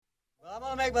I'm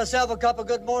gonna make myself a cup of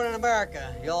Good Morning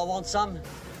America. Y'all want some?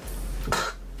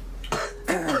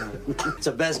 It's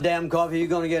the best damn coffee you're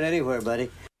gonna get anywhere, buddy.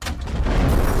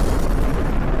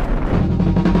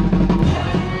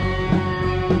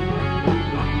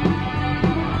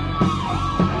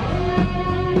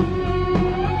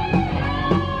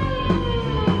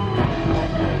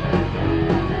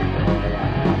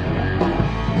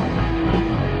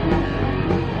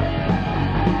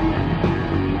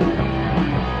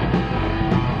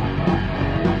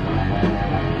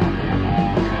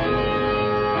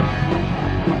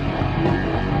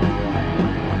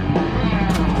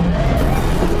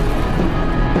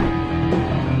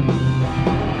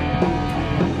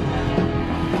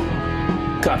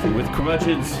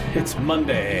 It's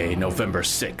Monday, November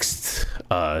 6th,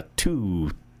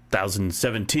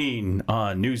 2017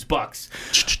 on Newsbox.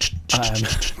 I'm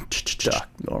Doc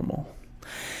Normal.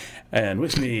 And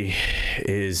with me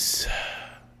is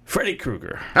Freddy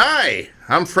Krueger. Hi,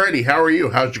 I'm Freddy. How are you?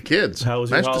 How's your kids? How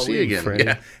was your nice Halloween, to see you again. Freddy?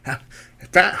 Yeah.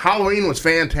 Halloween was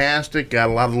fantastic. Got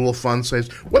a lot of little fun size.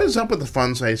 What is up with the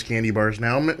fun size candy bars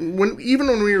now? Even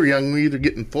when we were young, we were either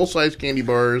getting full size candy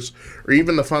bars or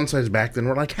even the fun size back then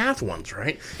were like half ones,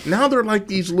 right? Now they're like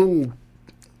these little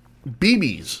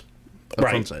BBs of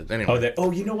fun size. Anyway.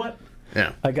 Oh, you know what?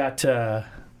 Yeah. I got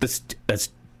this. It's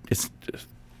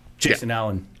Jason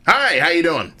Allen. Hi, how you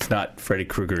doing? It's not Freddy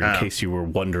Krueger, in case you were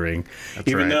wondering. That's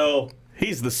even right. though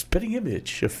he's the spitting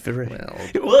image of Freddy.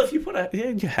 Well, if you put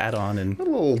your hat on and a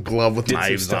little glove with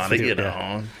knives on it, you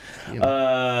know.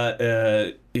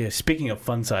 Yeah, speaking of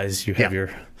fun size, you have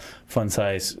your fun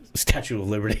size Statue of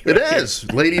Liberty. It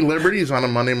is. Lady Liberty's on a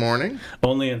Monday morning.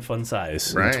 Only in fun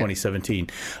size in 2017.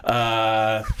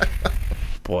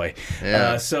 Boy.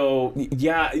 Yeah.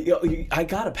 I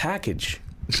got a package.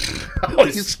 Oh,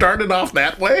 you started off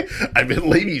that way?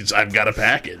 Ladies, I've got a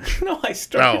package. No, I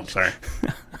started. Oh, sorry.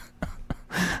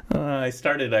 I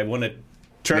want to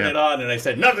turn it on, and I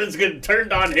said, nothing's getting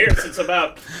turned on here since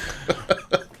about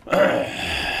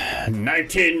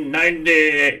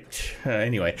 1998.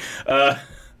 Anyway,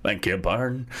 thank you,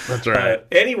 Barn. That's right.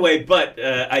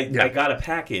 I got a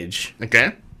package.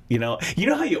 Okay. You know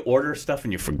how you order stuff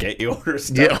and you forget you order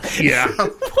stuff? Yeah.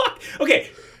 What? Okay.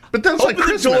 But that's like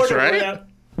Christmas, right?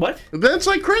 What? That's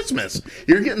like Christmas.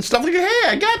 You're getting stuff like, hey,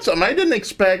 I got something I didn't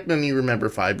expect, and you remember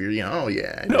 5 years. Oh,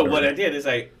 yeah. No, what I did is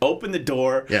I opened the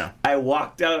door. Yeah. I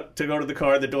walked out to go to the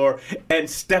car at the door and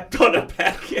stepped on a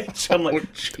package. I'm like,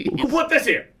 what is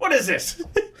here? What is this?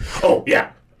 Oh,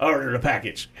 yeah. I ordered a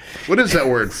package. What is that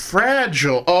word?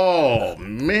 Fragile. Oh,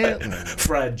 man.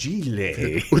 Fragile.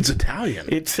 It's Italian.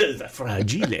 It says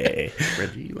fragile.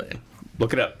 Fragile.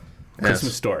 Look it up.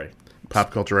 Christmas Story. Pop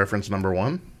culture reference number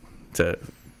 1. It's a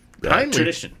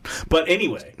tradition. But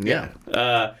anyway. Yeah.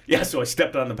 So I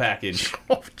stepped on the package.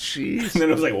 Oh, jeez. And then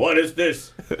I was like, what is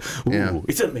this? Ooh,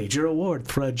 It's a major award.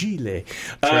 Fragile.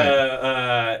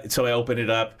 So I open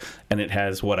it up, and it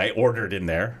has what I ordered in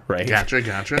there, right? Gotcha.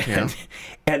 Yeah.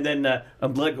 And then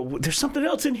I'm like, there's something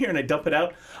else in here, and I dump it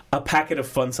out. A packet of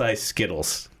fun-size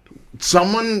Skittles.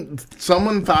 Someone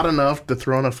thought enough to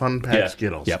throw in a fun pack of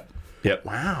Skittles. Yep.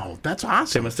 Wow, that's They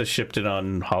awesome. must have shipped it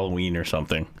on Halloween or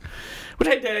something. Which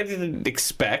I didn't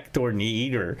expect or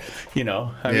need, or,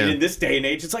 I mean, in this day and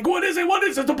age, it's like, what is it? What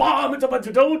is it? The bomb. It's a bunch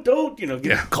of don't,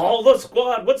 call the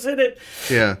squad. What's in it?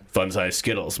 Yeah. Fun-size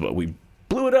Skittles, but we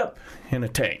blew it up in a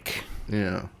tank.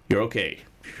 Yeah. You're okay.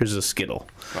 Here's a Skittle.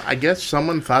 I guess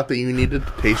someone thought that you needed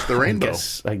to taste the rainbow.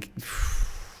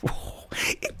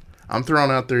 I'm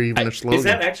throwing out there even a slogan. Is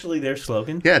that actually their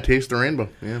slogan? Yeah, taste the rainbow.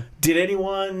 Yeah. Did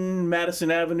anyone Madison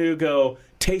Avenue go,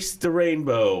 taste the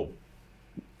rainbow?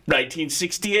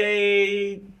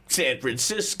 1968, San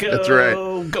Francisco. That's right.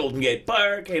 Golden Gate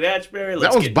Park, Haight-Ashbury.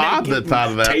 That was Bob that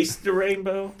thought of that. Taste the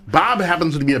rainbow. Bob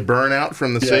happens to be a burnout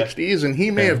from the 60s, and he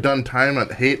may have done time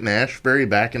at Haight-Ashbury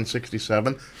back in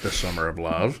 67, the Summer of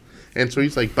Love. And so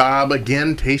he's like, Bob,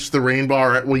 again, taste the rainbow. All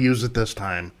right, we'll use it this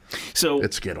time. So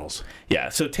it's Skittles. Yeah,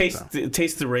 so Taste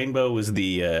the Rainbow was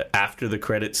the after the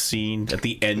credits scene at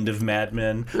the end of Mad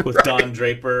Men with Don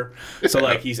Draper. So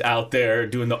like he's out there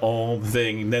doing the Ohm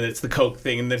thing, and then it's the Coke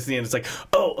thing, and then at the end it's like,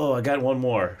 oh, I got one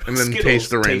more. And then Skittles, Taste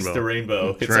the Rainbow. Taste the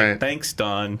Rainbow. It's right. like, thanks,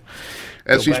 Don.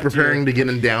 As he's preparing to get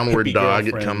in Downward Dog,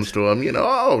 it comes to him,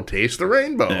 taste the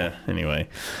rainbow. Yeah, anyway.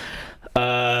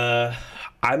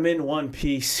 I'm in one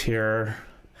piece here.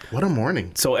 What a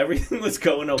morning. So everything was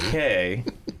going okay,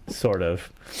 sort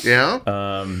of. Yeah?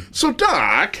 So,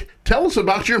 Doc, tell us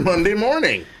about your Monday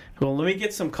morning. Well, let me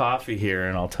get some coffee here,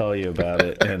 and I'll tell you about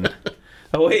it. And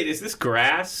oh, wait, is this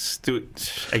grass?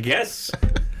 I guess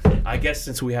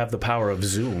since we have the power of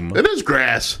Zoom. It is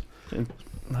grass.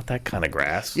 not that kind of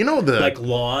grass. You know the like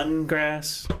lawn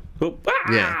grass. Oop,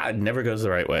 it never goes the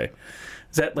right way.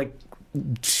 Is that like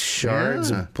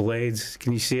shards of blades?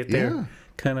 Can you see it there? Yeah.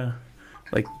 Kind of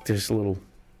like there's a little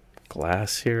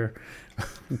glass here,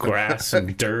 grass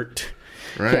and dirt.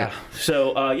 right. Yeah.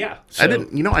 So So I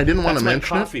didn't want that's to my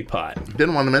mention coffee pot.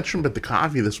 Didn't want to mention, but the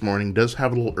coffee this morning does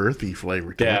have a little earthy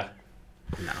flavor to Yeah.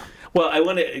 it. Well,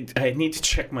 I need to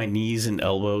check my knees and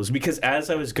elbows because as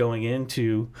I was going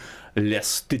into Le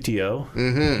Studio,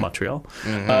 Montreal,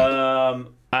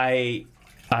 I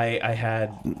had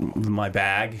my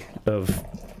bag of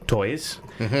toys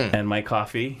and my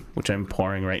coffee, which I'm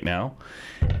pouring right now,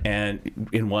 and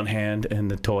in one hand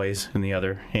and the toys in the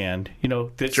other hand. You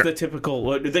know, that's the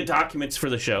typical the documents for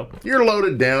the show, You're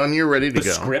loaded down. You're ready to the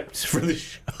go. script for the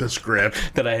show The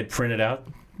script. that I had printed out.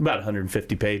 About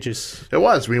 150 pages. It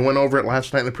was. We went over it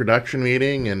last night in the production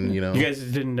meeting, and You guys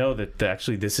didn't know that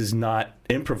actually this is not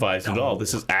improvised at all.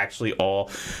 This is actually all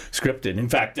scripted. In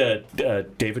fact,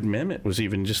 David Mamet was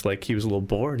even just like he was a little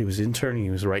bored. He was interning. He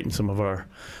was writing some of our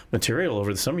material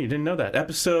over the summer. You didn't know that.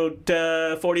 Episode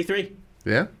 43.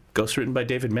 yeah, Ghostwritten by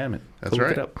David Mamet. That's Go look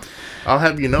right. it up. I'll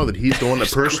have you know that he's the one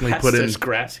that personally put in. There's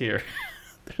grass here.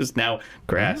 There's now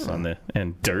grass on the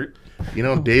and dirt. You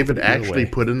know, David away. actually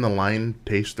put in the line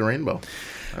 "Taste the Rainbow."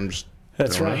 I'm just.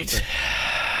 That's throwing it right.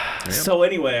 out there. So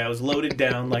anyway, I was loaded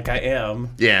down like I am.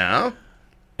 Yeah.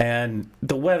 And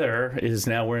the weather is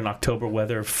now, we're in October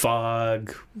weather,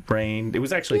 fog, rain. It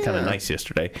was actually kind of nice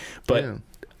yesterday. But Yeah.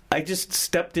 I just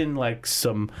stepped in like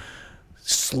some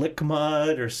slick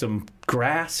mud or some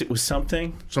grass. It was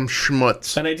something. Some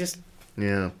schmutz. And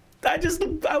Yeah.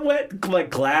 I went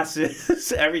like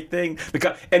glasses, everything.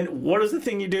 And what is the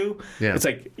thing you do? Yeah. It's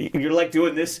like you're like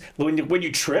doing this when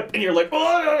you trip and you're like,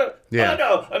 oh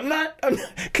no, I'm not,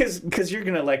 because you're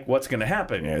gonna like what's gonna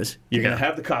happen is you're gonna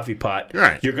have the coffee pot,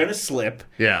 Right. You're gonna slip,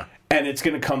 Yeah. and it's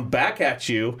gonna come back at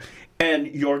you. And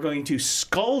you're going to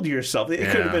scald yourself. It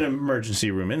could have been an emergency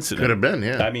room incident. Could have been,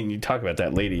 yeah. I mean, you talk about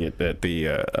that lady at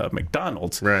the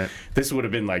McDonald's. Right. This would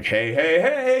have been like,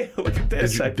 hey, look at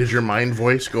this. Did your mind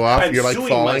voice go off? I'm You're like suing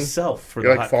falling. myself for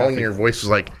You're the like hot falling. coffee. And your voice is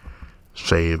like,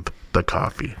 "Save the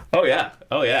coffee." Oh yeah.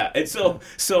 And so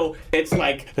it's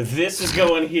like this is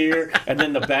going here, and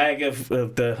then the bag of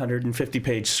the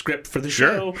 150-page script for the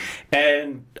show,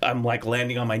 and I'm like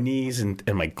landing on my knees, and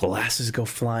my glasses go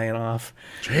flying off.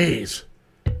 Jeez.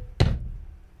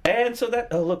 And so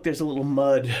look, there's a little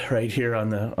mud right here on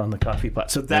the coffee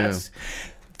pot. So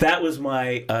that was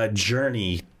my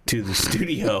journey to the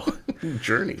studio.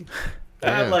 Journey.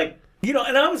 I'm like, and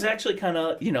I was actually kind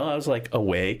of, I was like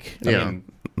awake. I mean,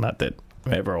 not that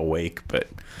I'm ever awake, but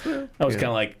I was kind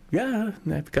of like,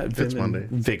 I've got vim Monday.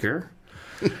 and vigor.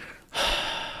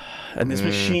 And this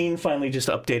machine finally just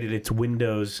updated its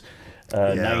Windows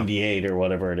 98 or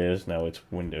whatever it is. Now it's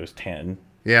Windows 10.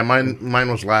 Yeah, mine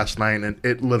was last night, and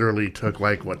it literally took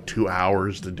 2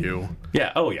 hours to do.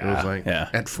 Yeah. Oh yeah. It was like yeah.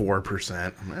 at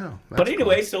 4%. Wow. But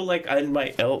anyway, so like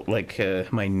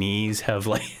my knees have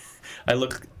like I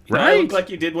look Right. I look like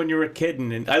you did when you were a kid,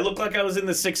 and I look like I was in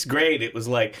the 6th grade. It was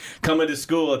like coming to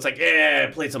school. It's like I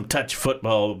played some touch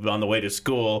football on the way to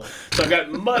school, so I got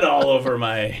mud all over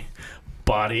my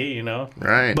body,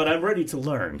 Right. But I'm ready to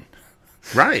learn,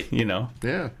 Right. Yeah.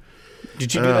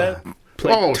 Did you do that?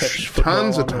 Play touch football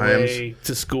tons of on the times. way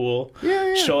to school.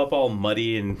 Yeah. Show up all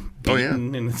muddy and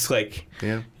beaten, and it's like,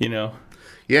 Yeah.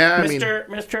 Yeah, I mean,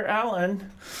 Mr.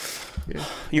 Allen,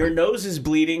 your nose is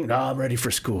bleeding. No, I'm ready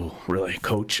for school. Really,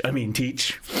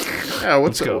 teach. yeah.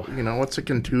 What's go. what's a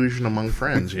contusion among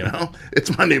friends?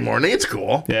 It's Monday morning. It's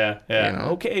cool. Yeah.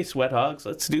 Okay, sweat hogs.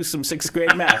 Let's do some 6th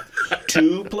grade math.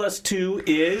 2 plus 2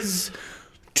 is.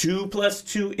 2 plus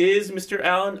 2 is, Mr.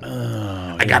 Allen.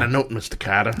 I got a note, Mr.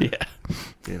 Carter.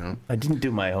 Yeah. I didn't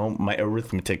do my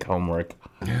arithmetic homework.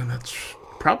 Yeah, that's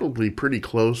probably pretty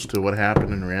close to what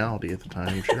happened in reality at the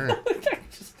time. Sure.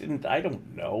 I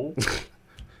don't know.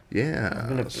 Yeah.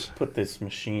 I'm gonna put this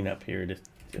machine up here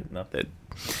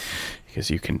because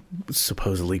you can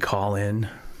supposedly call in.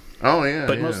 Oh yeah.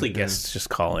 But mostly guests just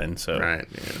call in. So Right.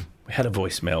 Yeah. we had a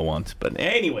voicemail once, but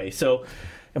anyway. So,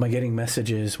 am I getting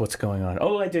messages? What's going on?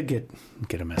 Oh, I did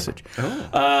get a message.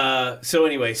 Oh. So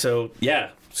anyway, so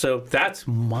that's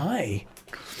my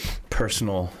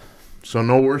personal. So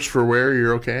no worse for wear.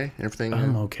 You're okay. Everything.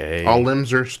 I'm okay. All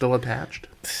limbs are still attached.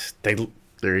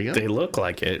 There you go. They look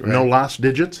like it. Right? No lost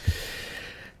digits.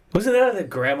 Wasn't that the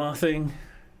grandma thing?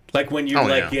 Like when you Oh,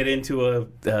 yeah. get into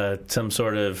some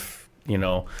sort of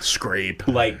Scrape.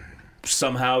 like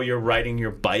somehow you're riding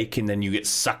your bike and then you get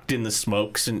sucked in the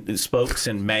spokes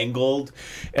and mangled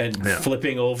and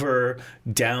flipping over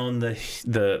down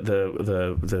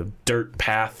the dirt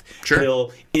path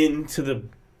hill into the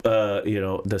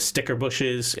the sticker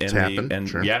bushes and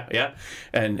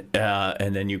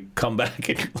and then you come back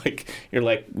and you're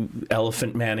like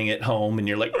elephant manning it home and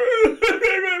you're like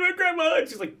grandma, and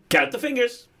she's like, count the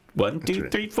fingers, 1, 2,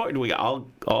 3, 4. We got all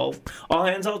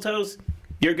hands, all toes.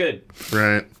 You're good.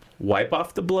 Right. Wipe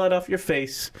off the blood off your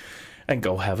face and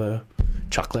go have a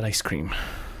chocolate ice cream.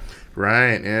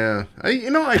 Right. Yeah.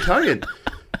 I tell you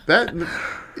that.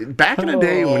 Back in the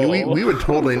day when we would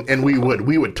totally, and we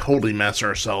would totally mess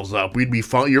ourselves up. We'd be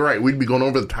you're right. We'd be going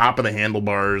over the top of the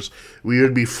handlebars. We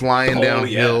would be flying down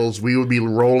hills. We would be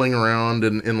rolling around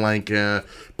in like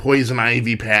poison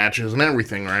ivy patches and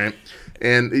everything. Right.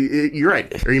 And you're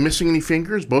right. Are you missing any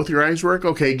fingers? Both your eyes work?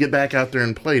 Okay, get back out there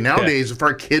and play. Nowadays, if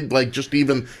our kid like just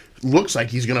even looks like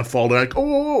he's gonna fall down, like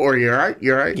or you're right.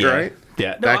 Yeah.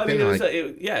 No, Back I mean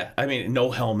then, I mean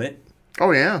no helmet.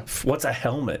 Oh yeah. What's a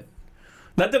helmet?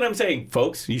 Not that I'm saying,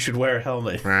 folks, you should wear a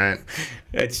helmet. Right.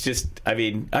 It's just, I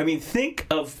mean, think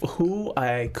of who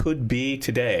I could be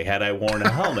today had I worn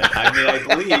a helmet. I mean, I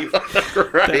believe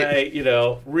that I,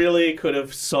 really could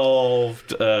have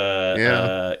solved, in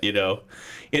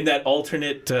that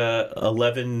alternate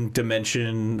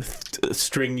 11-dimension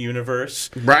string universe.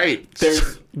 Right.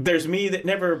 There's me that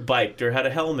never biked or had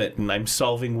a helmet, and I'm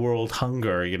solving world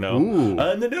hunger. Ooh.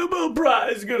 And the Nobel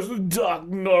Prize goes to Doc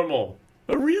Normal.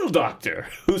 A real doctor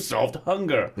who solved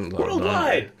hunger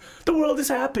worldwide. The world is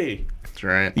happy. That's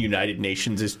right. The United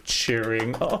Nations is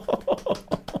cheering.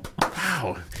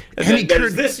 Wow. And then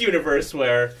there's this universe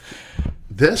where...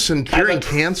 This and curing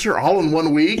cancer all in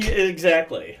 1 week?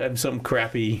 Exactly. I'm some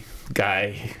crappy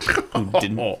guy who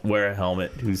didn't wear a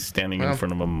helmet, who's standing in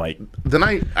front of a mic on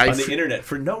the internet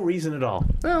for no reason at all.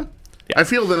 Well... I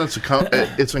feel that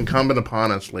it's incumbent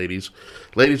upon us, ladies.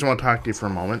 Ladies, I want to talk to you for a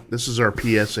moment. This is our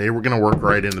PSA. We're going to work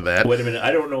right into that. Wait a minute.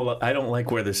 I don't know. I don't like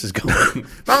where this is going.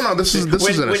 No. This is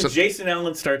when Jason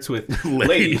Allen starts with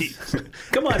ladies.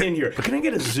 Come on in here. Can I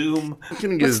get a Zoom?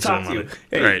 Let's talk to you.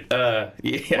 Hey, right.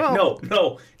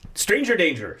 No. Stranger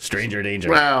danger. Stranger danger.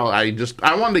 Well, I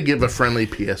wanted to give a friendly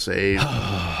PSA.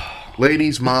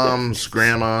 Ladies, moms,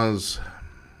 grandmas,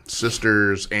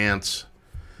 sisters, aunts.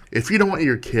 If you don't want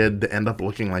your kid to end up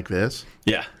looking like this,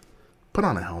 put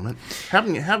on a helmet. Have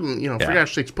them, for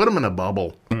gosh sakes, put them in a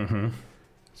bubble. Mm-hmm.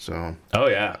 So. Oh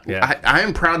yeah. I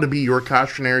am proud to be your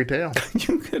cautionary tale.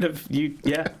 You could have been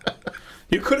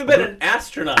an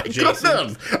astronaut,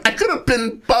 Jason. I could have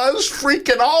been Buzz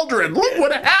freaking Aldrin. Look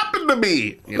what happened to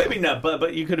me. Maybe not,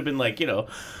 but you could have been like,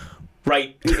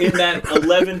 right in that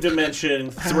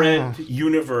 11-dimension thread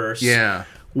universe. Yeah.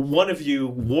 One of you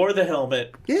wore the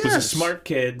helmet, was a smart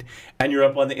kid, and you're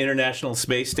up on the International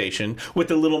Space Station with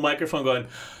the little microphone going,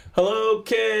 "Hello,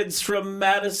 kids from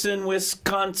Madison,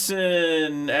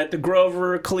 Wisconsin, at the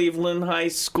Grover Cleveland High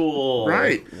School.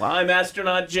 Right. Well, I'm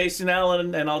astronaut Jason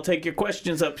Allen, and I'll take your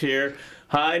questions up here.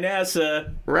 Hi,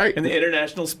 NASA. Right. In the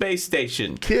International Space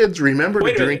Station. Kids, remember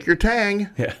to drink your Tang."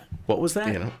 Yeah. What was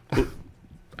that?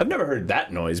 I've never heard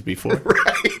that noise before.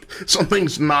 Right.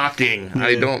 Something's knocking.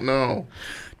 I don't know.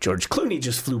 George Clooney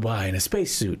just flew by in a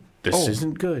spacesuit. This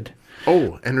isn't good.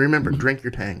 Oh, and remember, drink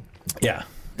your Tang. Yeah.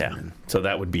 So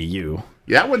that would be you.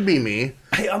 That would be me.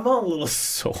 I'm a little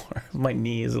sore. My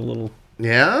knee is a little...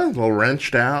 Yeah? A little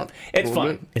wrenched out? It's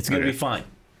fine. It's going to be fine.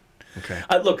 Okay.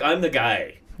 Look, I'm the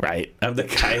guy, right? I'm the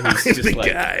guy who's just the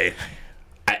like... guy.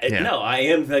 No, I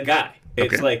am the guy.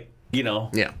 It's like,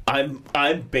 Yeah. I'm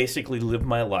basically live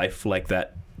my life like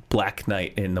that Black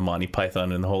Knight in the Monty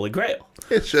Python and the Holy Grail.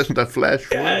 It's just a flesh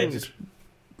wound.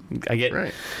 I get,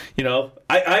 right.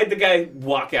 I had the guy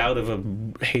walk out of a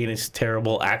heinous,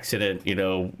 terrible accident,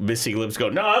 missing limbs, go,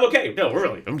 "No, I'm okay. No,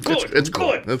 really, I'm good. It's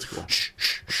cool. Good. That's cool.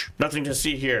 Shh. Nothing to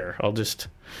see here. I'll just...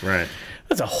 Right.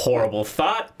 That's a horrible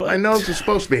thought, but... I know it's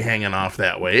supposed to be hanging off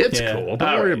that way. It's cool.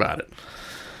 Don't worry about it.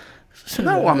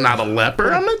 No, I'm not a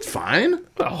leper. It's fine.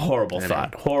 A horrible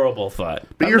thought. Horrible thought.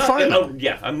 But you're fine.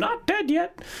 I'm not dead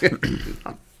yet.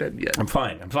 Not dead yet. I'm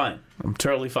fine. I'm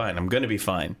totally fine. I'm going to be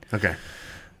fine. Okay.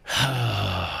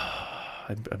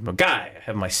 I'm a guy. I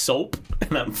have my soap,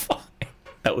 and I'm fine.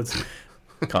 That was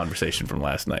a conversation from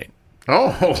last night.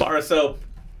 Oh. Bar of soap,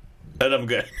 and I'm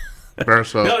good. Bar of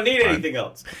soap. Don't need anything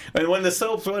else. And when the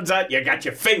soap runs out, you got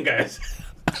your fingers.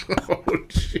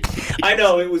 I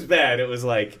know, it was bad. It was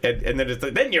like, and then it's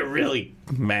like, then you're really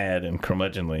mad and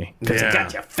curmudgeonly because you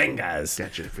got your fingers.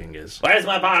 Got your fingers. Where's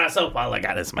my bar of soap? All I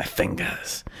got is my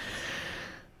fingers.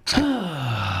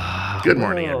 Good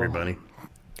morning, everybody.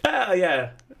 Yeah.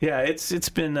 It's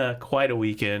been quite a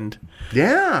weekend.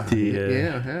 Yeah, The,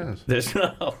 it has. There's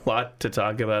not a lot to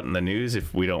talk about in the news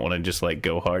if we don't want to just like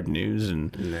go hard news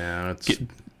and No, it's get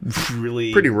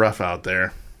really pretty rough out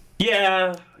there.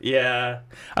 Yeah.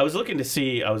 I was looking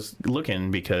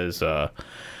because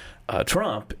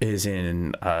Trump is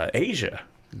in Asia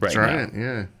right That's now. right.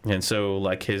 Yeah. And so,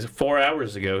 like, 4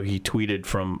 hours ago, he tweeted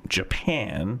from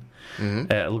Japan.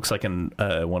 It looks like in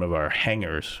one of our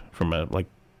hangars from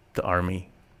the Army.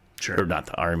 Sure. Or not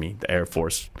the Army, the Air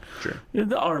Force. Sure.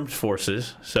 The armed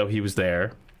forces. So he was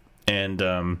there. And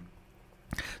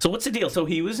so what's the deal? So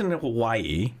he was in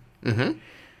Hawaii. Mm-hmm.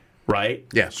 Right?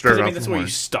 Yeah, 'Cause, start I off mean, that's in where Hawaii.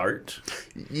 you start.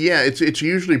 Yeah, it's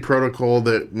usually protocol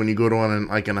that when you go to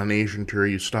an Asian tour,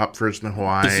 you stop first in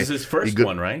Hawaii. This is his first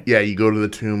one, right? Yeah, you go to the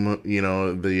tomb,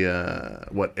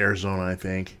 Arizona, I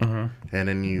think, and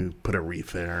then you put a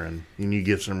wreath there, and you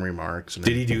give some remarks. And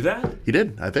Did he do that? He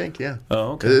did, I think. Yeah.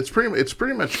 Oh, okay. It's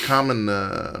pretty much common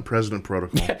president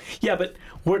protocol. Yeah, but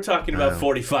we're talking about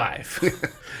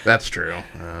 45. That's true.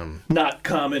 Not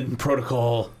common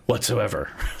protocol whatsoever.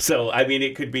 So, I mean,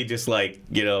 it could be just like,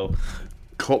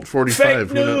 Cult 45. fake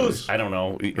Who news. knows? I don't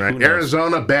know. Right. Who knows?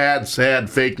 Arizona, bad, sad,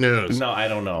 fake news. No, I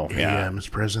don't know. Yeah, Yeah.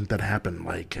 Mr. President, that happened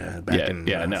back in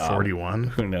 41.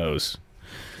 Who knows?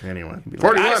 Anyway, I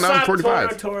 41. saw I'm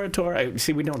 45. Tora.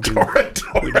 See, we don't do.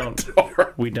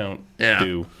 Tora. We don't Yeah.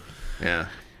 do. Yeah.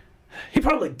 He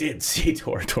probably did see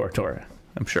Tora.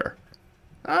 I'm sure.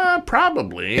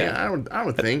 Probably. Yeah. I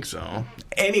would think so.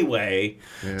 Anyway,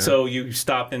 so you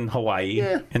stop in Hawaii,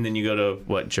 Yeah. and then you go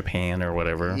to Japan or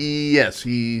whatever. Yes,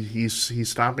 he's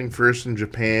stopping first in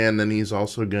Japan, then he's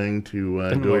also going to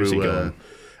go where's he to going?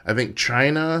 I think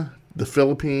China, the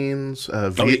Philippines,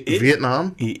 he is?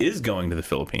 Vietnam. He is going to the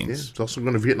Philippines. He's also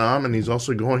going to Vietnam, and he's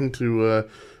also going to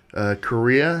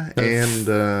Korea and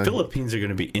Philippines are going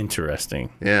to be interesting.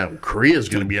 yeah, Korea's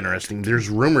going to be interesting. There's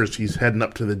rumors he's heading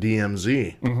up to the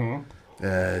DMZ.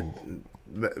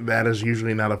 That is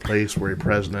usually not a place where a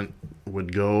president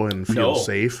would go and feel No.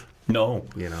 safe. No,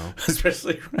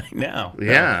 especially right now.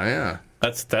 Yeah,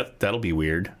 That'll be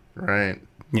weird. right.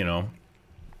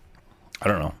 I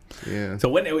don't know. Yeah.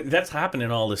 So that's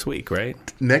happening all this week, right?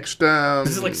 Next, This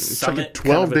is like it's summit a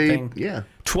 12 kind of a day. thing. Yeah,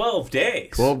 12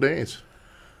 days. 12 days.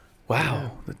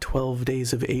 Wow, the 12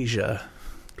 days of Asia.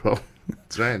 12.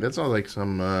 That's right. That sounds like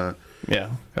some. Yeah.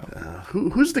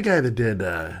 Who's the guy that did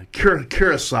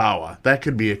Kurosawa? That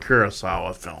could be a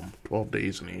Kurosawa film. 12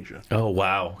 Days in Asia. Oh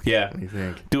wow. Yeah. What do you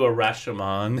think? Do a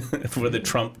Rashomon for the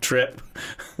Trump trip.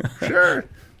 Sure.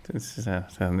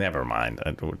 Never mind.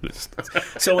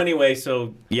 So anyway,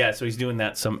 so he's doing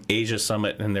some Asia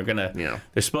summit, and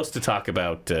they're supposed to talk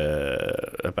about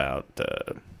the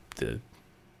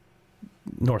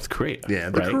North Korea. Yeah,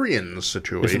 the right? Korean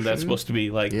situation. Isn't that supposed to be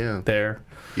like there?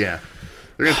 Yeah.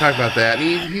 They're going to talk about that.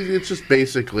 And it's just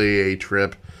basically a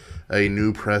trip a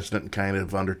new president kind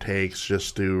of undertakes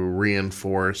just to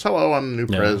reinforce, hello, I'm the new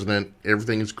president.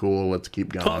 Everything's cool. Let's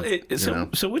keep going.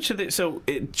 So which of the... So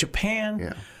Japan...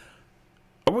 Yeah.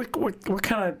 We're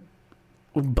kind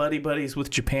of buddies with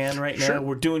Japan right now. Sure.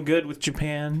 We're doing good with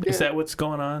Japan. Is that what's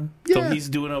going on? Yeah. So he's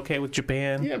doing okay with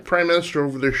Japan? Yeah, Prime Minister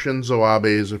over there, Shinzo Abe,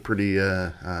 is a pretty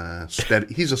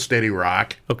steady... He's a steady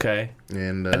rock. Okay.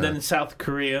 And then South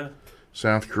Korea...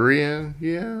 South Korea,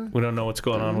 yeah. We don't know what's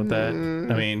going on with that.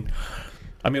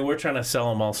 I mean, we're trying to sell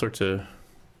them all sorts of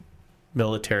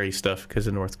military stuff because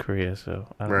of North Korea.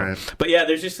 So I don't know. But yeah,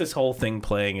 there's just this whole thing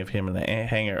playing of him in the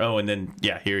hangar. Oh, and then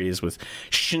here he is with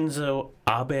Shinzo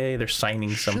Abe. They're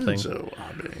signing something. Shinzo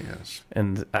Abe, yes.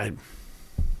 And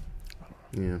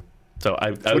yeah. So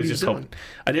I was just hoping.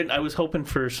 I was hoping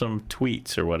for some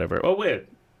tweets or whatever. Oh wait,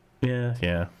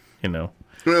 yeah.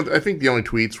 Well, I think the only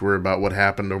tweets were about what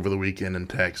happened over the weekend in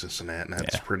Texas and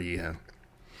that's pretty. And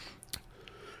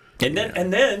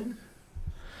then,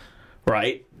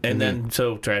 right, and then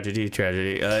so tragedy,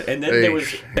 and then there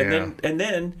was, and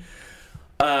then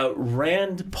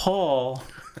Rand Paul.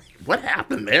 What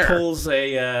happened there? Pulls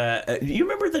you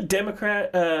remember the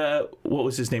Democrat? What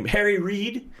was his name? Harry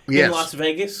Reid in Las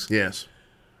Vegas. Yes,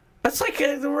 that's like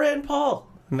the Rand Paul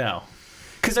now.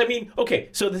 Because, okay,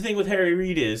 so the thing with Harry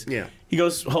Reid is he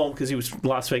goes home because he was in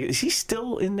Las Vegas. Is he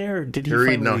still in there? Or did he Harry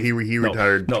Reid, no, he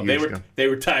retired. No, they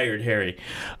retired Harry.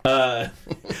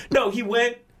 No, he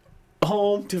went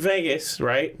home to Vegas,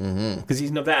 right? Because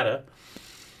he's Nevada.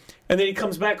 And then he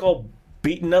comes back all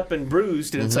beaten up and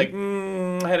bruised, and it's like,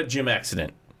 I had a gym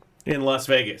accident in Las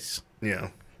Vegas. Yeah.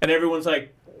 And everyone's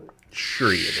like,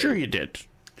 Sure you did.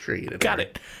 Sure you did. Got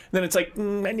it. And then it's like,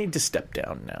 I need to step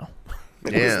down now.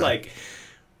 It was like...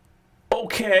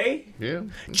 Okay. Yeah.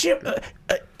 Jim,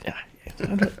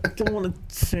 don't want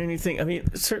to say anything. I mean,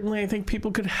 certainly I think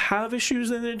people could have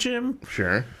issues in the gym,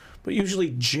 Sure. but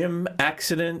usually gym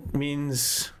accident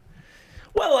means,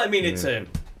 well, I mean, it's a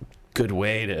good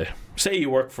way to say you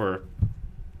work for,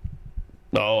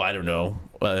 I don't know,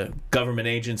 a government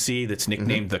agency that's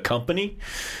nicknamed the company,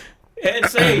 and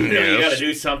say, you got to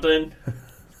do something.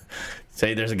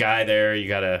 Say there's a guy there you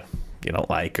don't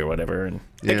like or whatever, and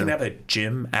they can have a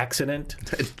gym accident.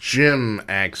 A gym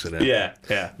accident. Yeah.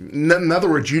 In other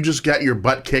words, you just got your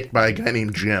butt kicked by a guy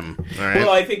named Jim. All right.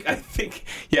 Well, I think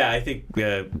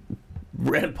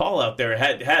Rand Paul out there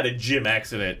had a gym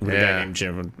accident with a guy named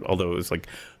Jim, although it was like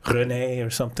Rene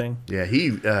or something. Yeah,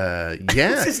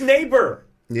 It's his neighbor.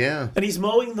 Yeah. And he's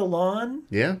mowing the lawn?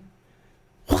 Yeah.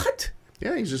 What?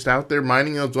 Yeah, he's just out there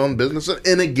minding his own business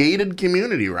in a gated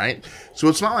community, right? So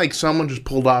it's not like someone just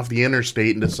pulled off the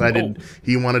interstate and decided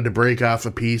he wanted to break off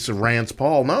a piece of Rand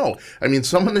Paul. No. I mean,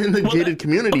 someone in the gated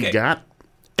community got...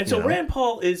 And so Rand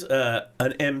Paul is an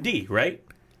MD, right?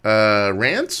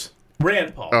 Rance?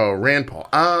 Rand Paul. Oh, Rand Paul.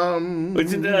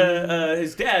 Was it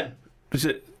his dad? Was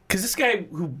it... Because this guy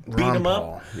who beat him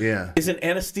up is an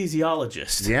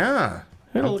anesthesiologist. Yeah.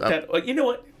 I looked at... You know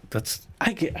what?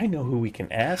 I know who we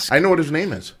can ask. I know what his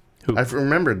name is. Who? I've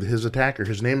remembered his attacker.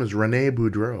 His name is Rene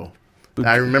Boudreau.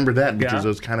 I remember that because it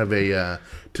was kind of a...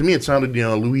 to me, it sounded,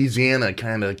 Louisiana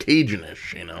kind of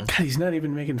Cajun-ish, God, he's not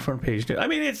even making front page. I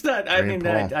mean, it's not... I Rand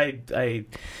mean,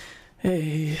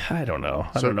 I don't know.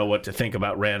 I don't know what to think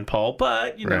about Rand Paul,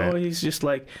 but, he's just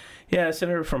like... Yeah,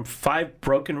 senator from 5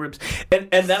 broken ribs, and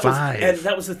that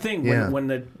was the thing when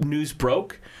the news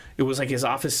broke. It was like his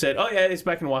office said, "Oh yeah, he's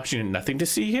back in Washington. Nothing to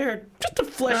see here. Just a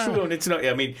flesh wound." It's not.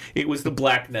 I mean, it was the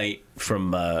Black Knight from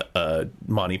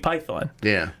Monty Python.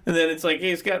 Yeah, and then it's like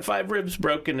he's got 5 ribs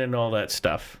broken and all that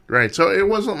stuff. Right. So it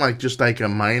wasn't like just like a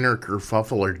minor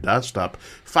kerfuffle or dust up.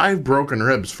 5 broken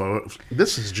ribs, folks.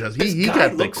 This is just he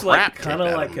got the crap kind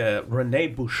of like a Rene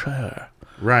Boucher.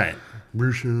 Right.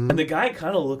 And the guy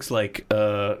kind of looks like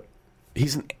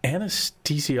he's an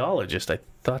anesthesiologist. I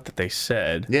thought that they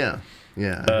said. Yeah, I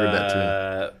heard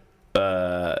that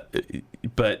too.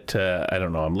 But I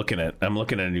don't know. I'm looking at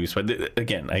news. But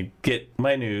again, I get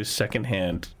my news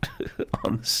secondhand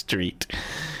on the street,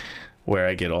 where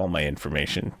I get all my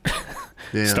information,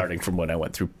 starting from when I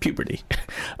went through puberty.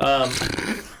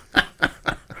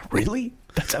 Really?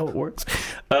 That's how it works.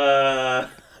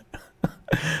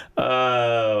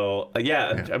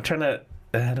 I'm trying to.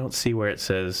 I don't see where it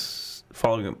says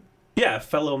following him. Yeah, a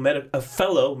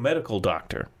fellow medical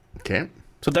doctor. Okay.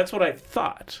 So that's what I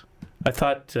thought. I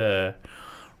thought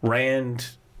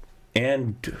Rand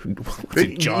and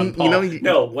John Paul.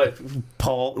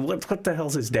 Paul? What the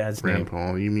hell's his dad's name? Rand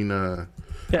Paul. You mean Ron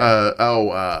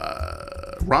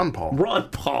Paul. Ron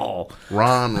Paul.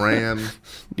 Ron Rand.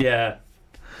 Yeah.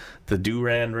 The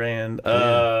Durand Rand.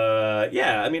 I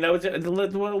mean, I was I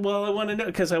want to know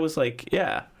because I was like,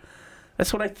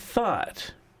 that's what I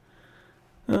thought.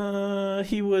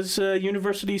 He was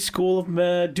University School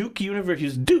of Duke University.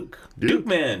 He's Duke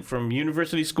man from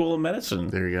University School of Medicine.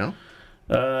 There you go.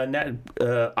 He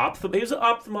was an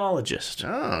ophthalmologist.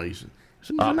 Oh, he's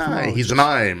an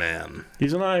eye man.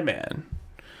 He's an eye man.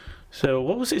 So,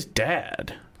 what was his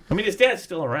dad? I mean, his dad's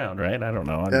still around, right? I don't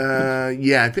know.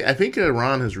 I think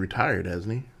Ron has retired,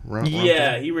 hasn't he? Ron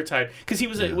he retired because he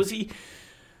was. Was he?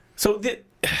 So did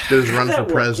his run for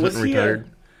president and retired?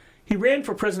 He ran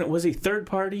for president. Was he third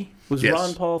party? Was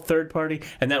Ron Paul third party?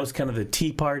 And that was kind of the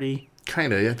Tea Party.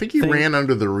 Kind of. I think he ran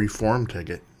under the Reform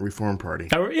Party.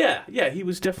 Yeah. He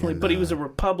was definitely, but he was a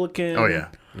Republican. Oh yeah.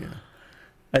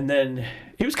 And then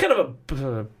he was kind of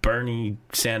a Bernie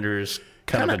Sanders.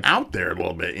 Kind of out there a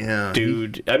little bit,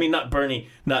 dude. I mean, not Bernie,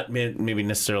 not maybe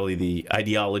necessarily the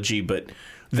ideology, but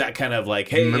that kind of like,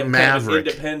 hey, I'm maverick. Kind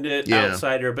of independent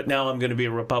outsider, but now I'm going to be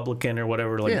a Republican or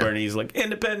whatever. Like Bernie's like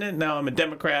independent, now I'm a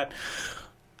Democrat.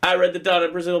 I read the Donna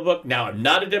Brazile book, now I'm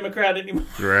not a Democrat anymore.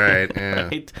 Right, yeah.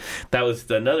 Right? That was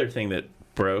another thing that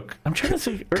broke. I'm trying to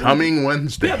say coming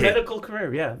Wednesday. Yeah, medical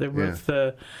career. Yeah, they were with.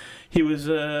 He was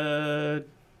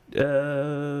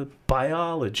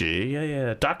biology.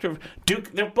 Yeah. Dr.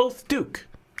 Duke. They're both Duke.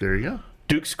 There you go.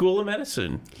 Duke School of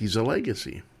Medicine. He's a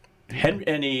legacy. And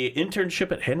a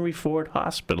internship at Henry Ford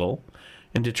Hospital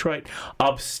in Detroit.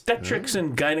 Obstetrics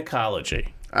and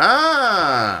gynecology.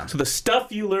 So the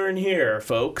stuff you learn here,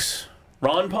 folks.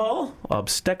 Ron Paul,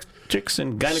 obstetrics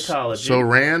and gynecology. So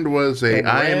Rand was a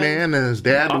eye man and his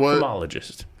dad was...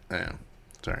 ophthalmologist. Yeah.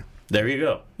 Sorry. There you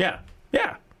go. Yeah.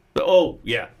 Oh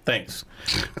yeah, thanks.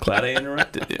 Glad I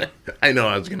interrupted you. I know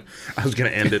I was gonna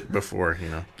end it before, you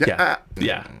know.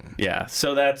 Yeah.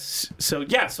 So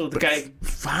the guy.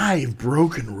 5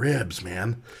 broken ribs,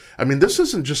 man. I mean, this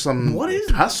isn't just some What is-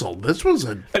 tussle. This was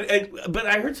a But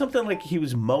I heard something like he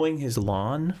was mowing his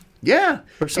lawn. yeah.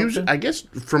 Or He was, something? I guess,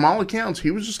 from all accounts,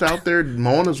 he was just out there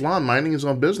mowing his lawn, minding his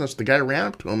own business. The guy ran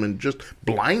up to him and just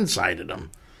blindsided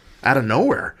him out of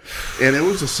nowhere, and it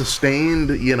was a sustained.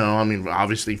 You know, I mean,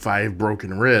 obviously 5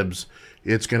 broken ribs.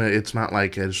 It's not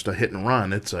like just a hit and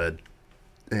run.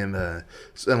 And a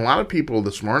lot of people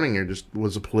this morning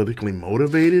was it politically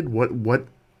motivated? What?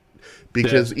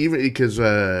 Because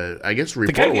I guess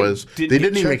the guy report was they get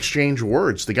didn't even charged? exchange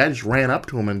words. The guy just ran up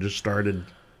to him and just started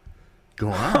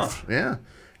going off. Yeah.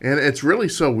 And it's really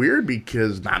so weird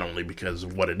because not only because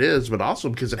of what it is, but also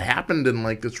because it happened in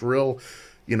like this real,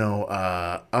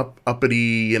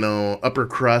 uppity, upper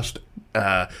crust,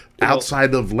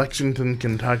 outside of Lexington,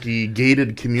 Kentucky,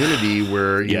 gated community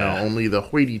where, Yeah. only the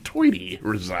hoity-toity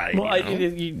reside. Well, you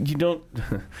know? you don't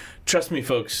trust me,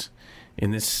 folks.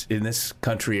 In this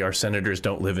country, our senators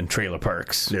don't live in trailer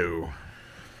parks. No.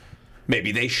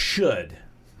 Maybe they should.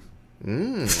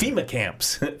 FEMA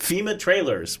camps, FEMA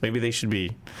trailers. Maybe they should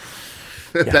be.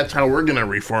 That's how we're going to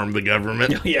reform the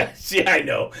government. Yes, yeah, I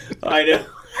know.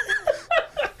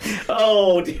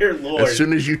 Oh, dear Lord. As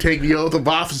soon as you take the oath of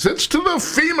office, it's to the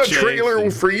FEMA trailer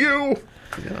Jason. for you.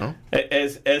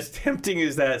 As tempting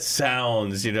as that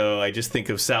sounds, I just think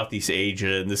of Southeast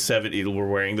Asia in the 70s were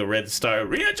wearing the Red Star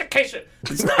re-education.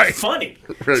 It's not Right. funny.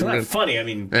 Right, It's not right. funny. I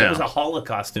mean, Yeah. there was a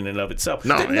Holocaust in and of itself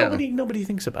No, that yeah. nobody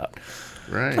thinks about.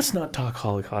 Right. Let's not talk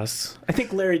Holocausts. I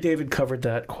think Larry David covered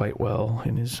that quite well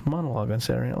in his monologue on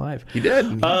Saturday Night Live. He did.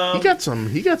 He got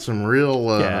some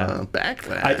real Yeah.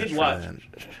 backlash. I did for watch. that.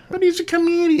 But he's a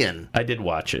comedian. I did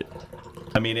watch it.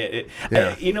 I mean,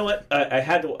 Yeah. you know what?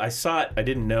 I saw it. I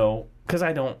didn't know because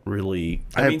I don't really.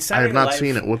 I have Saturday not Night Live,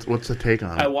 seen it. What's the take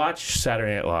on I it? watch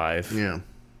Saturday Night Live. Yeah.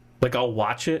 Like I'll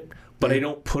watch it, but I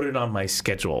don't put it on my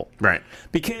schedule Right.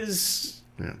 because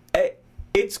Yeah.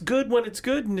 it's good when it's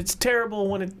good and it's terrible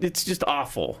when it's just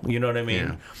awful. You know what I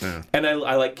mean? Yeah. And I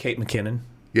like Kate McKinnon.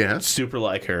 Yes. Super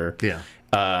like her. Yeah.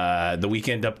 The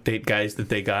Weekend Update guys that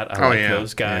they got, I Oh, like yeah.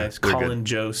 those guys. Yeah, they're Colin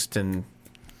Jost and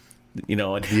and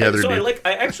other so dude.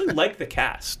 I actually like the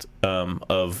cast of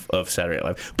Saturday Night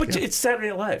Live, but it's Saturday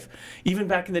Night Live. Even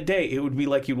back in the day, it would be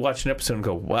like you'd watch an episode and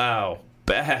go, "Wow,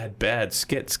 bad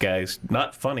skits, guys,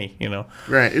 not funny."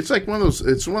 Right. It's like one of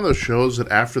those shows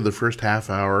that after the first half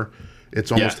hour,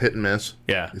 it's almost Yeah. hit and miss.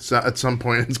 Yeah. It's not, at some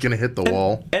point it's going to hit the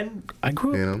wall. And I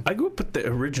grew up with the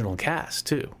original cast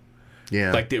too.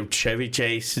 Yeah. Like the Chevy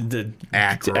Chase and the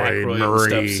Aykroyd, and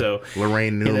Murray, stuff. So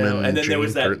Lorraine Newman, and then there Jane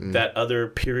was Curtin. that other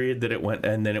period that it went,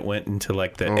 and then it went into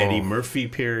like the Eddie Murphy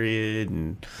period,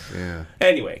 and Yeah.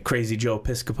 anyway, Crazy Joe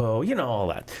Piscopo, all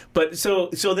that. But so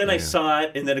then I saw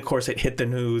it, and then of course it hit the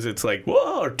news. It's like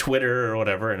whoa, or Twitter or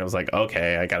whatever, and I was like,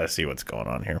 okay, I got to see what's going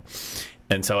on here.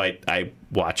 And so I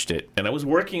watched it, and I was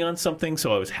working on something,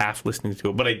 so I was half listening to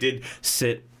it, but I did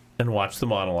sit and watch the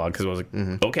monologue because I was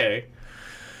like, okay.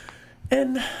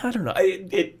 And I don't know.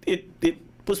 It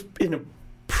was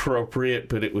inappropriate,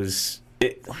 but his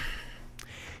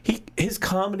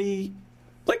comedy,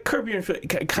 like Curb Your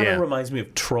Enthusiasm, kind of reminds me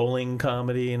of trolling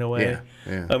comedy in a way.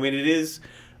 Yeah. I mean, it is.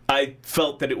 I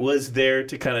felt that it was there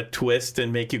to kind of twist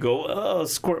and make you go, oh,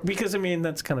 squirt, because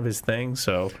that's kind of his thing.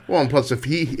 So Well, and plus, if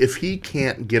he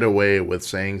can't get away with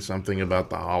saying something about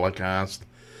the Holocaust,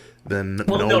 then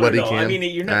nobody no. can. I mean,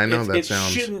 you're not. I know it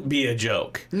sounds. shouldn't be a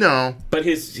joke. No. But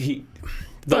the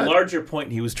larger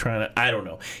point he was trying to, I don't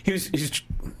know. He's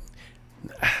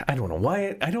I don't know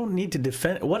why. I don't need to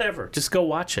defend. Whatever. Just go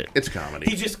watch it. It's comedy.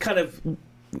 He just kind of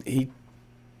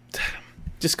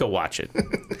just go watch it.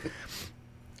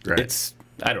 Right. It's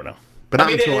I don't know. But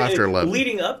not until after 11.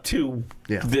 Leading up to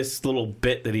Yeah. this little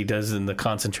bit that he does in the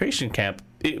concentration camp,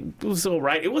 it was all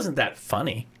right. It wasn't that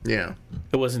funny. Yeah.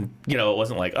 It wasn't, it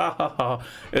wasn't like, ah, ha, ha.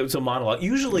 It was a monologue.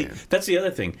 Usually, that's the other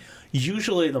thing.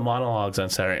 Usually the monologues on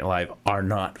Saturday Night Live are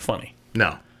not funny.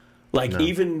 No. Like,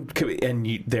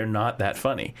 they're not that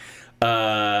funny.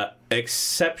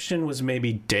 Exception was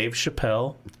maybe Dave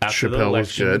Chappelle after the Chappelle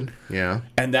was election. good. Yeah.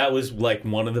 And that was like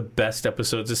one of the best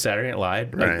episodes of Saturday Night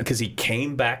Live. Right. Because he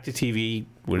came back to TV.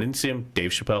 We didn't see him.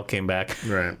 Dave Chappelle came back.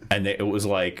 Right. And it was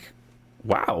like,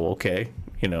 wow, okay.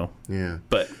 Yeah.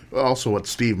 But Also, what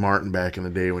Steve Martin back in the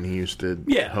day when he used to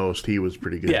Yeah. host, he was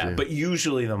pretty good yeah, too. but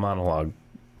usually the monologue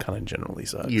kind of generally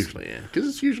sucks. Usually, yeah.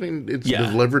 Because it's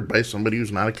Yeah. delivered by somebody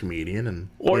who's not a comedian. And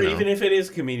Or even if it is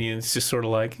a comedian, it's just sort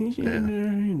of like,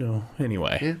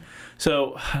 anyway. Yeah.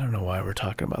 So I don't know why we're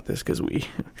talking about this because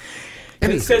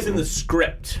And it says in the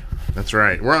script. That's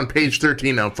right. We're on page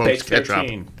 13 now, folks. Page Catch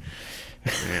 13.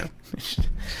 up. Yeah.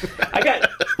 I got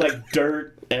like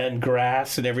dirt and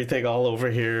grass and everything all over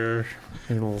here.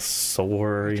 A little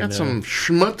sore. You Got know. some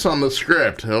schmutz on the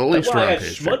script. At least Well, we're I on got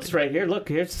page schmutz 13. right here. Look,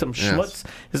 here's some Yes. schmutz.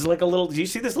 This is like a little. Do you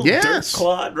see this little Yes. dirt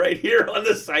clod right here on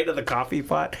the side of the coffee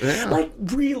pot? Yeah. Like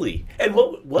really? And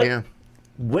what? Yeah.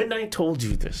 When I told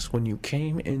you this, when you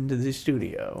came into the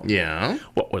studio, Yeah.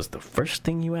 what was the first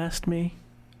thing you asked me?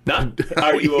 Not,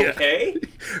 are you Yeah. okay?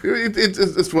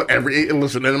 It's what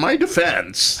listen, in my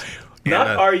defense. Not,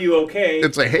 Yeah. are you okay?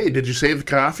 It's like, hey, did you save the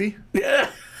coffee? Yeah.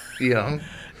 Yeah.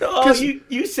 Oh, 'Cause-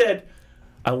 you said,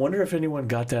 I wonder if anyone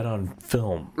got that on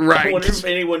film. Right, I wonder 'cause if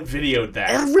anyone videoed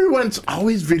that. Everyone's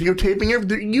always videotaping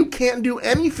everything. You can't do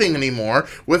anything anymore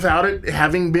without it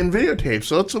having been videotaped.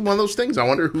 So it's one of those things. I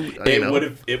wonder who. It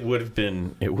would have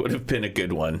been a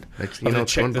good one. Next, I'm gonna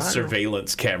it's check going the viral.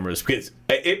 surveillance cameras because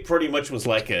it pretty much was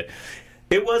like it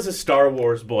was a Star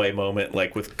Wars boy moment,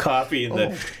 like with coffee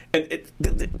and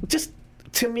and just.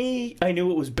 To me, I knew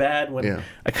it was bad when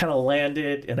I kind of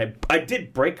landed, and I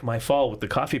did break my fall with the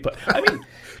coffee pot. I mean,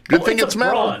 Good thing it's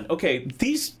metal. Braun. Okay,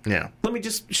 these. Yeah. Let me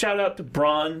just shout out to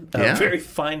Braun, a Yeah. very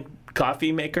fine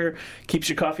coffee maker, keeps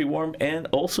your coffee warm, and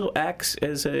also acts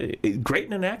as a great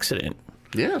in an accident.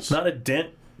 Yes. Not a dent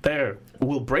there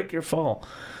will break your fall.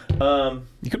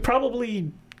 You could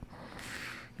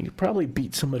probably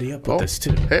beat somebody up with this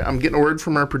too. Hey, I'm getting a word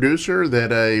from our producer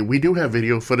that we do have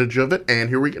video footage of it, and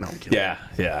here we go. No, I'm kidding. Yeah.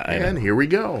 I know. And here we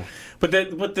go. But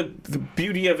the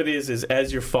beauty of it is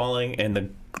as you're falling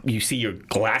and you see your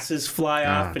glasses fly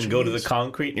off and go to the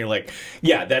concrete, and you're like,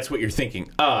 yeah, that's what you're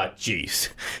thinking. Ah, jeez.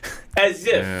 As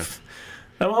if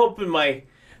I'm hoping my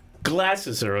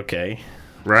glasses are okay.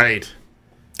 Right.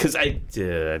 Because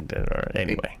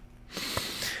anyway.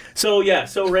 So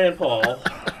Rand Paul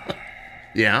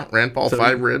Yeah, Rand Paul,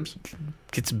 5 ribs.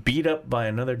 gets beat up by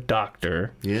another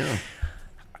doctor. Yeah.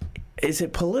 Is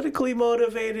it politically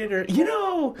motivated or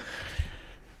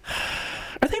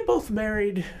are they both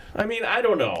married? I mean, I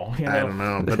don't know. I don't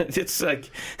know, but it's like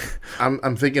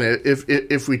I'm thinking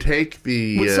if we take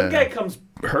the when some guy comes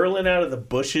hurling out of the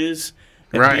bushes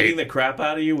and Right. beating the crap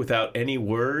out of you without any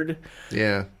word.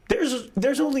 yeah.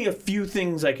 There's only a few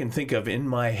things I can think of in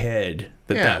my head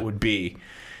that would be.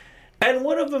 And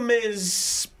one of them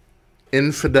is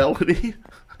Infidelity.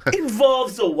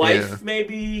 involves a wife, Yeah.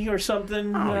 maybe, or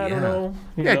something. I yeah. don't know.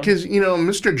 Yeah, because,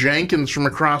 Mr. Jenkins from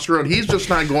across the road, he's just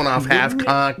not going off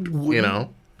half-cocked,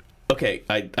 Okay,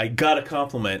 I got a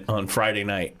compliment on Friday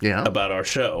night about our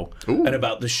show Ooh. and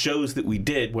about the shows that we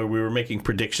did where we were making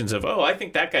predictions of, I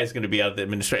think that guy's going to be out of the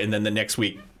administration. And then the next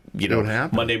week, What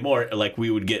happened? Monday morning, like we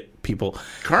would get people.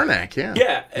 Karnak, yeah.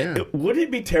 Yeah. Would it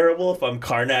be terrible if I'm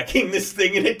Karnacking this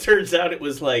thing and it turns out it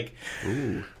was like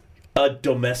a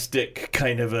domestic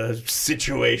kind of a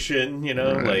situation,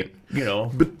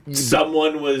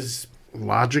 someone was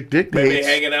Logic maybe dictates.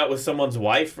 hanging out with someone's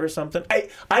wife or something.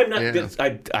 I'm not.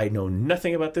 Yeah. I know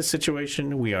nothing about this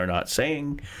situation. We are not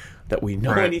saying that we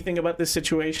know Right. anything about this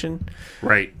situation.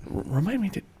 Right. Remind me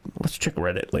to let's check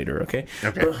Reddit later, okay?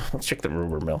 Okay. Let's check the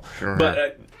rumor mill. Sure.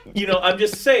 But I'm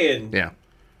just saying. Yeah.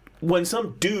 When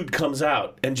some dude comes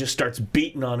out and just starts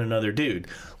beating on another dude,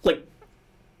 like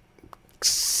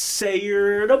say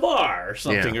you're at a bar or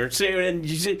something, Yeah. or say and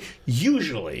you say,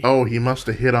 usually. Oh, he must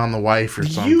have hit on the wife or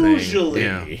something. Usually,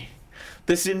 Yeah.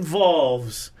 this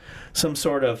involves some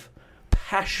sort of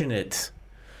passionate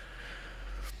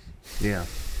Yeah.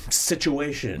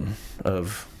 situation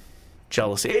of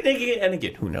jealousy. And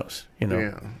again, who knows?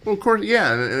 Yeah. Well, of course,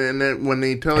 yeah. And then when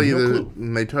they tell And you no that, clue.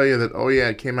 when they tell you that,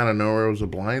 it came out of nowhere, it was a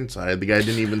blindside. The guy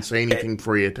didn't even say anything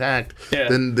before he attacked. Yeah.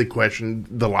 Then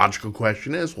the logical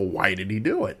question is, well, why did he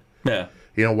do it? Yeah.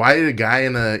 Why did a guy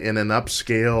in an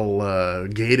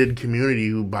upscale gated community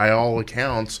who, by all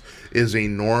accounts, is a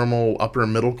normal upper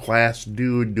middle class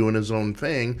dude doing his own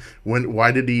thing?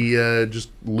 Why did he just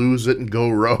lose it and go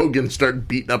rogue and start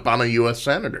beating up on a U.S.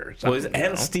 senator? or Well, he's something,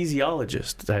 an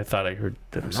anesthesiologist. I thought I heard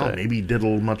them say. maybe he did a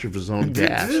little much of his own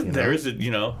gas. There's a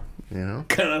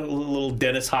kind of a little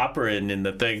Dennis Hopper in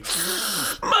the thing.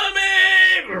 Mommy.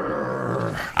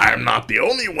 I'm not the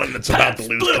only one that's about to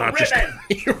lose Blue consciousness.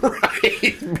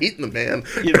 Right, beating the man.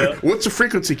 You know? What's the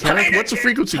frequency, Kenneth? What's the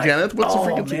frequency, Kenneth? What's the Oh,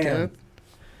 frequency, man. Kenneth?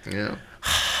 Yeah.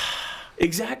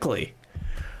 Exactly.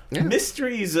 Yeah.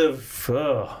 Mysteries of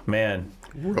man.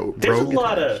 Rogue There's a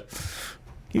lot attacks. of.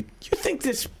 You think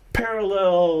this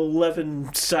parallel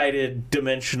 11-sided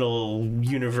dimensional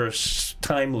universe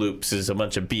time loops is a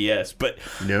bunch of BS? But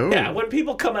No. yeah, when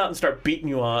people come out and start beating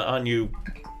you on you,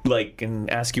 and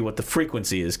ask you what the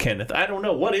frequency is, Kenneth, I don't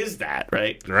know what is that,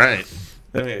 right? Right.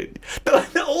 I mean,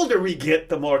 the older we get,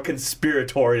 the more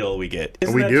conspiratorial we get.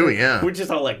 Isn't We that do, true? yeah. We're just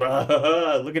all like,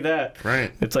 look at that.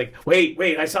 Right. It's like, wait,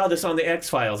 I saw this on the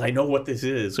X-Files. I know what this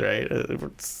is, right?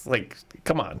 It's like,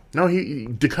 come on. No,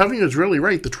 Duchovny was really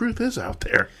right. The truth is out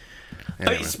there.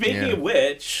 I mean, speaking of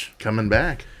which, coming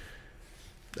back.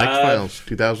 X-Files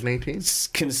 2018.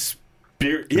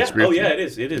 Yeah, oh yeah, it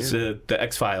is. It is. The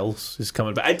X-Files is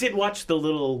coming back. I did watch the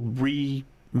little remake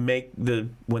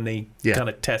when they kind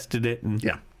of tested it and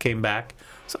came back.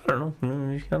 So I don't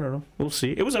know. We'll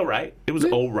see. It was all right.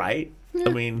 All right. Yeah. I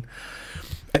mean,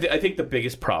 I think the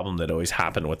biggest problem that always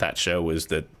happened with that show was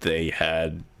that they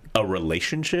had a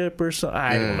relationship or something.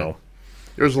 I don't know.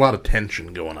 There was a lot of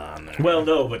tension going on there. Well,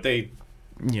 no, but they,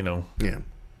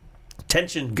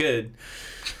 tension good.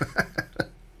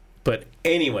 But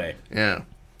anyway,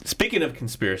 speaking of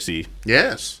conspiracy,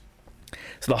 yes.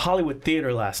 So the Hollywood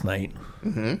Theater last night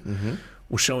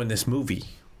was showing this movie.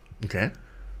 Okay.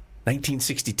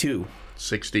 1962.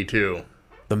 62.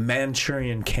 The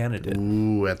Manchurian Candidate.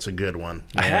 Ooh, that's a good one.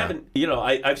 Yeah. I haven't,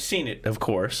 I've seen it, of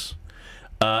course,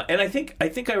 and I think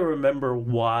I remember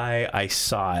why I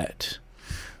saw it.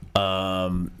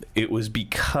 It was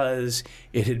because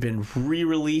it had been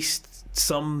re-released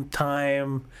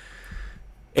sometime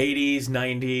 80s,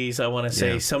 90s, I want to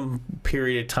say, some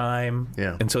period of time.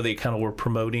 Yeah. And so they kind of were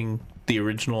promoting the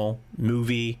original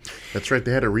movie. That's right.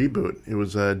 They had a reboot. It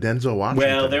was Denzel Washington.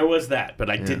 Well, there was that, but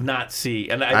I did not see,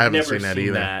 and I haven't never seen that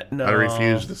either. That. No. I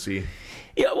refuse to see.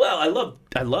 Yeah, well, I love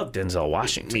Denzel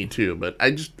Washington. Me too, but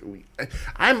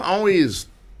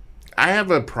I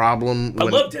have a problem. I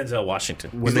love Denzel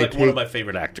Washington. He's like one of my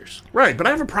favorite actors. Right, but I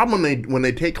have a problem when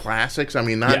they take classics. I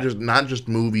mean, not just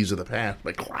movies of the past,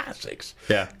 but classics.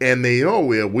 Yeah. And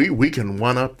we can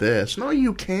one up this. No,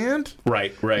 you can't.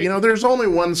 Right. There's only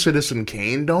one Citizen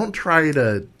Kane. Don't try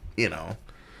to. No,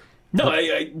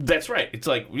 that's right. It's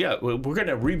like, we're going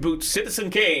to reboot Citizen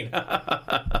Kane.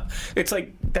 It's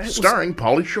like that starring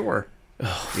Pauly Shore. I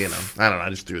don't know. I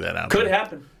just threw that out. Could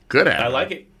happen. I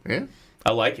like it. Yeah.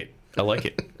 I like it.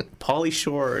 Pauly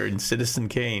Shore and Citizen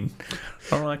Kane.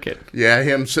 I like it. Yeah,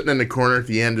 him sitting in the corner at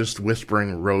the end just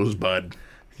whispering Rosebud.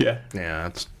 Yeah. Yeah,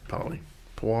 that's Pauly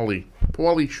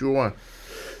Shore.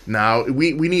 Now,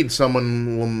 we need someone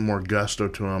a little more gusto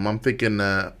to him. I'm thinking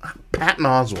Patton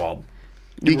Oswalt.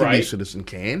 He can be Citizen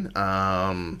Kane.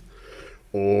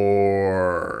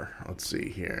 Or let's see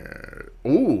here.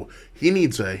 Ooh, he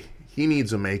needs a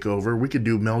makeover. We could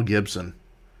do Mel Gibson.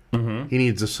 Mm-hmm. He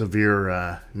needs a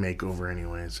severe makeover,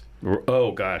 anyways.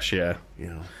 Oh gosh, yeah.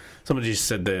 Yeah. Somebody just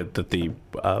said that the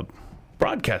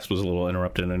broadcast was a little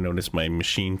interrupted, and I noticed my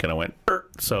machine kind of went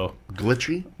so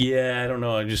glitchy. Yeah, I don't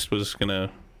know. I just was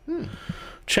gonna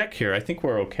check here. I think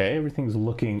we're okay. Everything's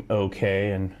looking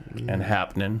okay and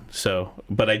happening. So,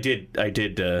 but I did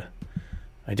get a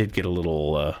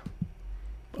little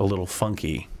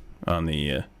funky on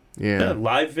the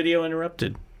live video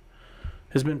interrupted.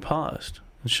 Has been paused.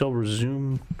 It shall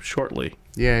resume shortly.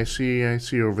 Yeah, I see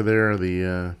over there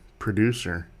the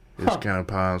producer is kind of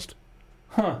paused.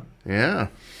 Huh. Yeah.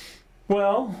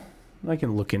 Well, I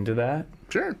can look into that.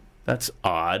 Sure. That's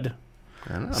odd.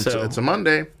 I know. It's a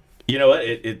Monday. You know what?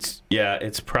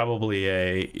 It's probably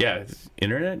a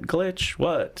internet glitch.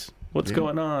 What's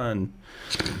going on?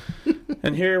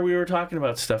 And here we were talking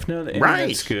about stuff. No, the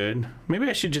internet's good. Maybe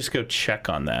I should just go check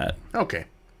on that. Okay.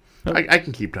 I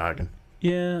can keep talking.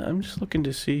 Yeah, I'm just looking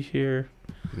to see here.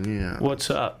 Yeah.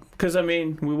 What's up? Because,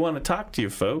 we want to talk to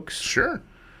you folks. Sure.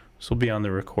 This will be on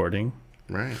the recording.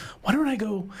 Right. Why don't I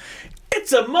go...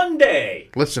 It's a Monday!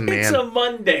 Listen, man. It's a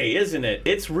Monday, isn't it?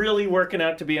 It's really working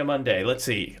out to be a Monday. Let's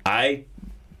see. I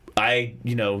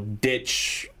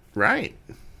ditch... Right.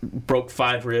 Broke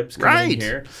 5 ribs coming in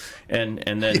here. And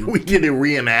then... We did a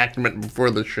reenactment before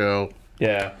the show.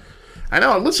 Yeah. I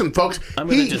know. Listen, folks,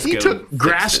 he took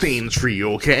grass this. stains for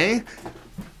you, okay?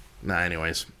 Nah,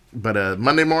 anyways. But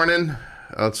Monday morning,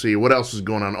 let's see, what else is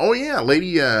going on? Oh, yeah,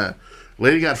 lady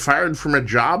got fired from a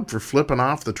job for flipping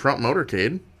off the Trump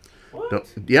motorcade. What?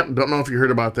 Don't know if you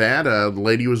heard about that. The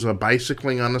lady was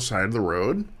bicycling on the side of the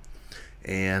road,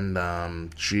 and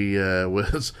she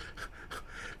was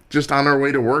just on her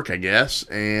way to work, I guess,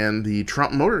 and the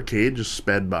Trump motorcade just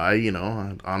sped by,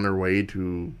 on their way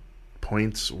to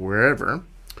points wherever,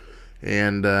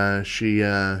 and she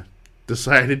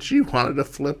decided she wanted to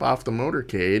flip off the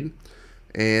motorcade,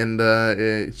 and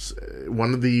it's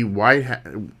one of the White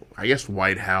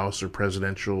House or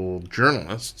presidential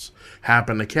journalists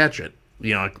happened to catch it.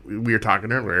 We were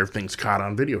talking earlier, everything's caught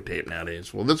on videotape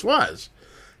nowadays. Well, this was,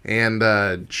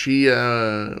 and she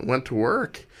went to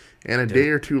work, and a day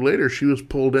or two later, she was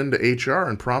pulled into HR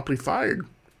and promptly fired.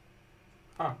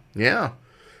 Huh. Yeah.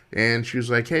 And she was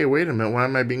like, hey, wait a minute, why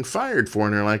am I being fired for?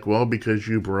 And they're like, well, because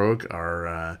you broke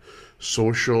our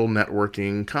social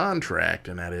networking contract,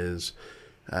 and that is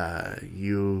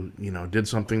you did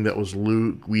something that was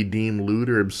we deem lewd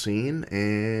or obscene,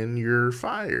 and you're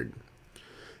fired.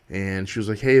 And she was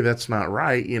like, hey, that's not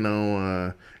right,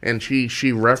 and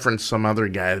she referenced some other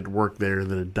guy that worked there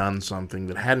that had done something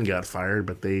that hadn't got fired,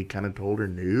 but they kind of told her,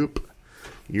 nope,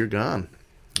 you're gone.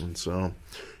 And so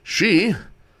she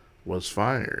was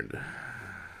fired.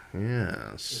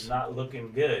 Yes. It's not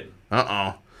looking good.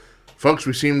 Uh-oh. Folks,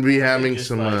 we seem to be having just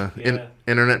some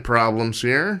internet problems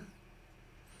here.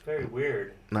 Very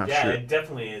weird. Not yeah, sure. It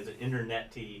definitely is an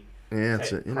internet-y Yeah,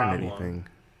 it's an type internet-y problem. thing.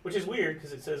 Which is weird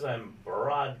because it says I'm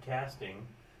broadcasting.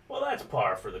 Well, that's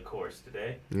par for the course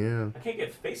today. Yeah. I can't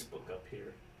get Facebook up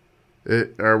here.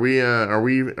 Are we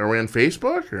on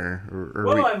Facebook or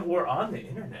Well, we're on the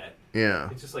internet. Yeah.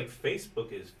 It's just like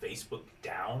Facebook is Facebook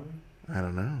down. I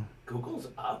don't know. Google's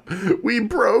up. We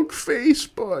broke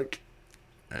Facebook.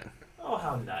 Oh,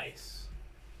 how nice.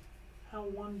 How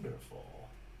wonderful.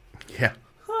 Yeah.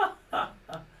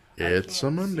 It's a I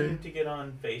Monday. can't seem to get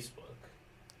on Facebook.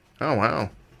 Oh wow.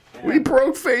 Yeah. We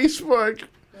broke Facebook.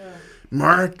 Yeah.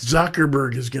 Mark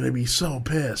Zuckerberg is going to be so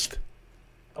pissed.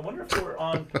 I wonder if we're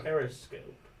on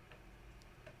Periscope.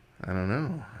 I don't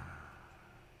know.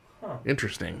 Huh.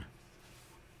 Interesting.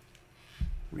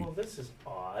 Well, this is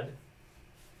odd.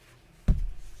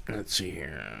 Let's see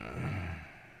here.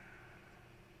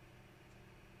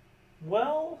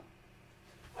 Well,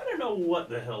 I don't know what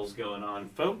the hell's going on,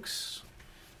 folks.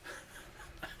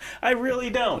 I really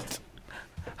don't.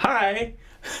 Hi.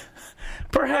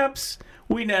 Perhaps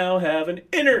we now have an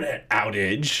internet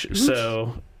outage,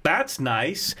 so that's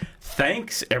nice.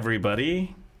 Thanks,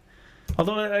 everybody.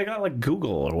 Although I got like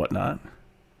Google or whatnot.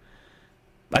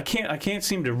 I can't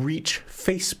seem to reach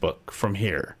Facebook from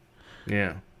here.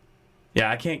 Yeah. Yeah,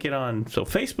 I can't get on. So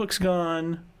Facebook's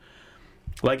gone.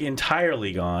 Like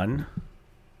entirely gone.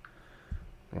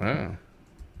 Wow.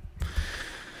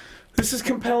 This is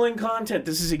compelling content.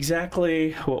 This is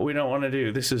exactly what we don't want to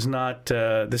do. This is not.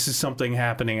 This is something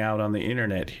happening out on the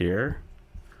internet here.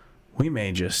 We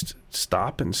may just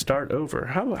stop and start over.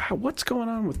 What's going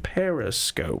on with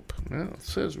Periscope? Well, it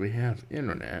says we have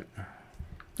internet.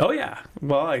 Oh yeah.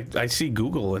 Well, I see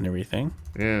Google and everything.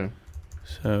 Yeah.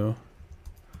 So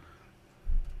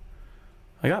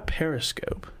I got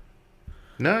Periscope.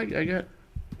 No, I got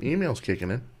emails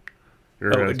kicking in. Or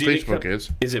Facebook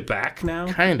is. Is it back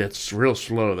now? Kinda. It's real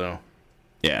slow, though.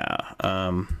 Yeah.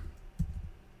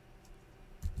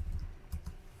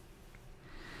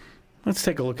 Let's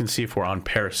take a look and see if we're on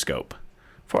Periscope.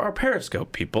 For our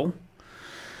Periscope people.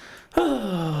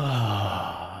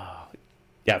 Yeah,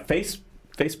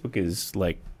 Facebook is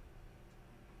like...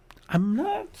 I'm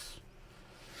not...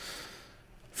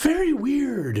 Very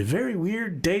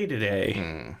weird day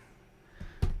today.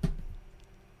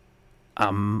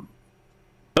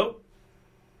 Oh,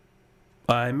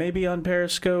 I may be on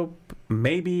Periscope.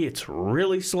 Maybe it's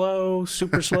really slow,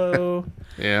 super slow.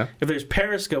 Yeah. If there's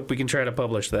Periscope, we can try to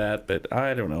publish that, but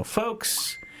I don't know.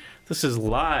 Folks, this is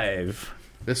live.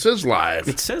 This is live.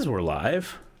 It says we're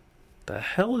live. The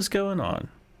hell is going on?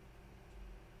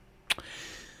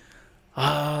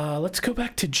 Let's go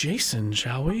back to Jason,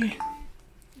 shall we?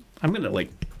 I'm gonna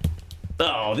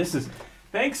oh, this is...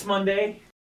 Thanks, Monday.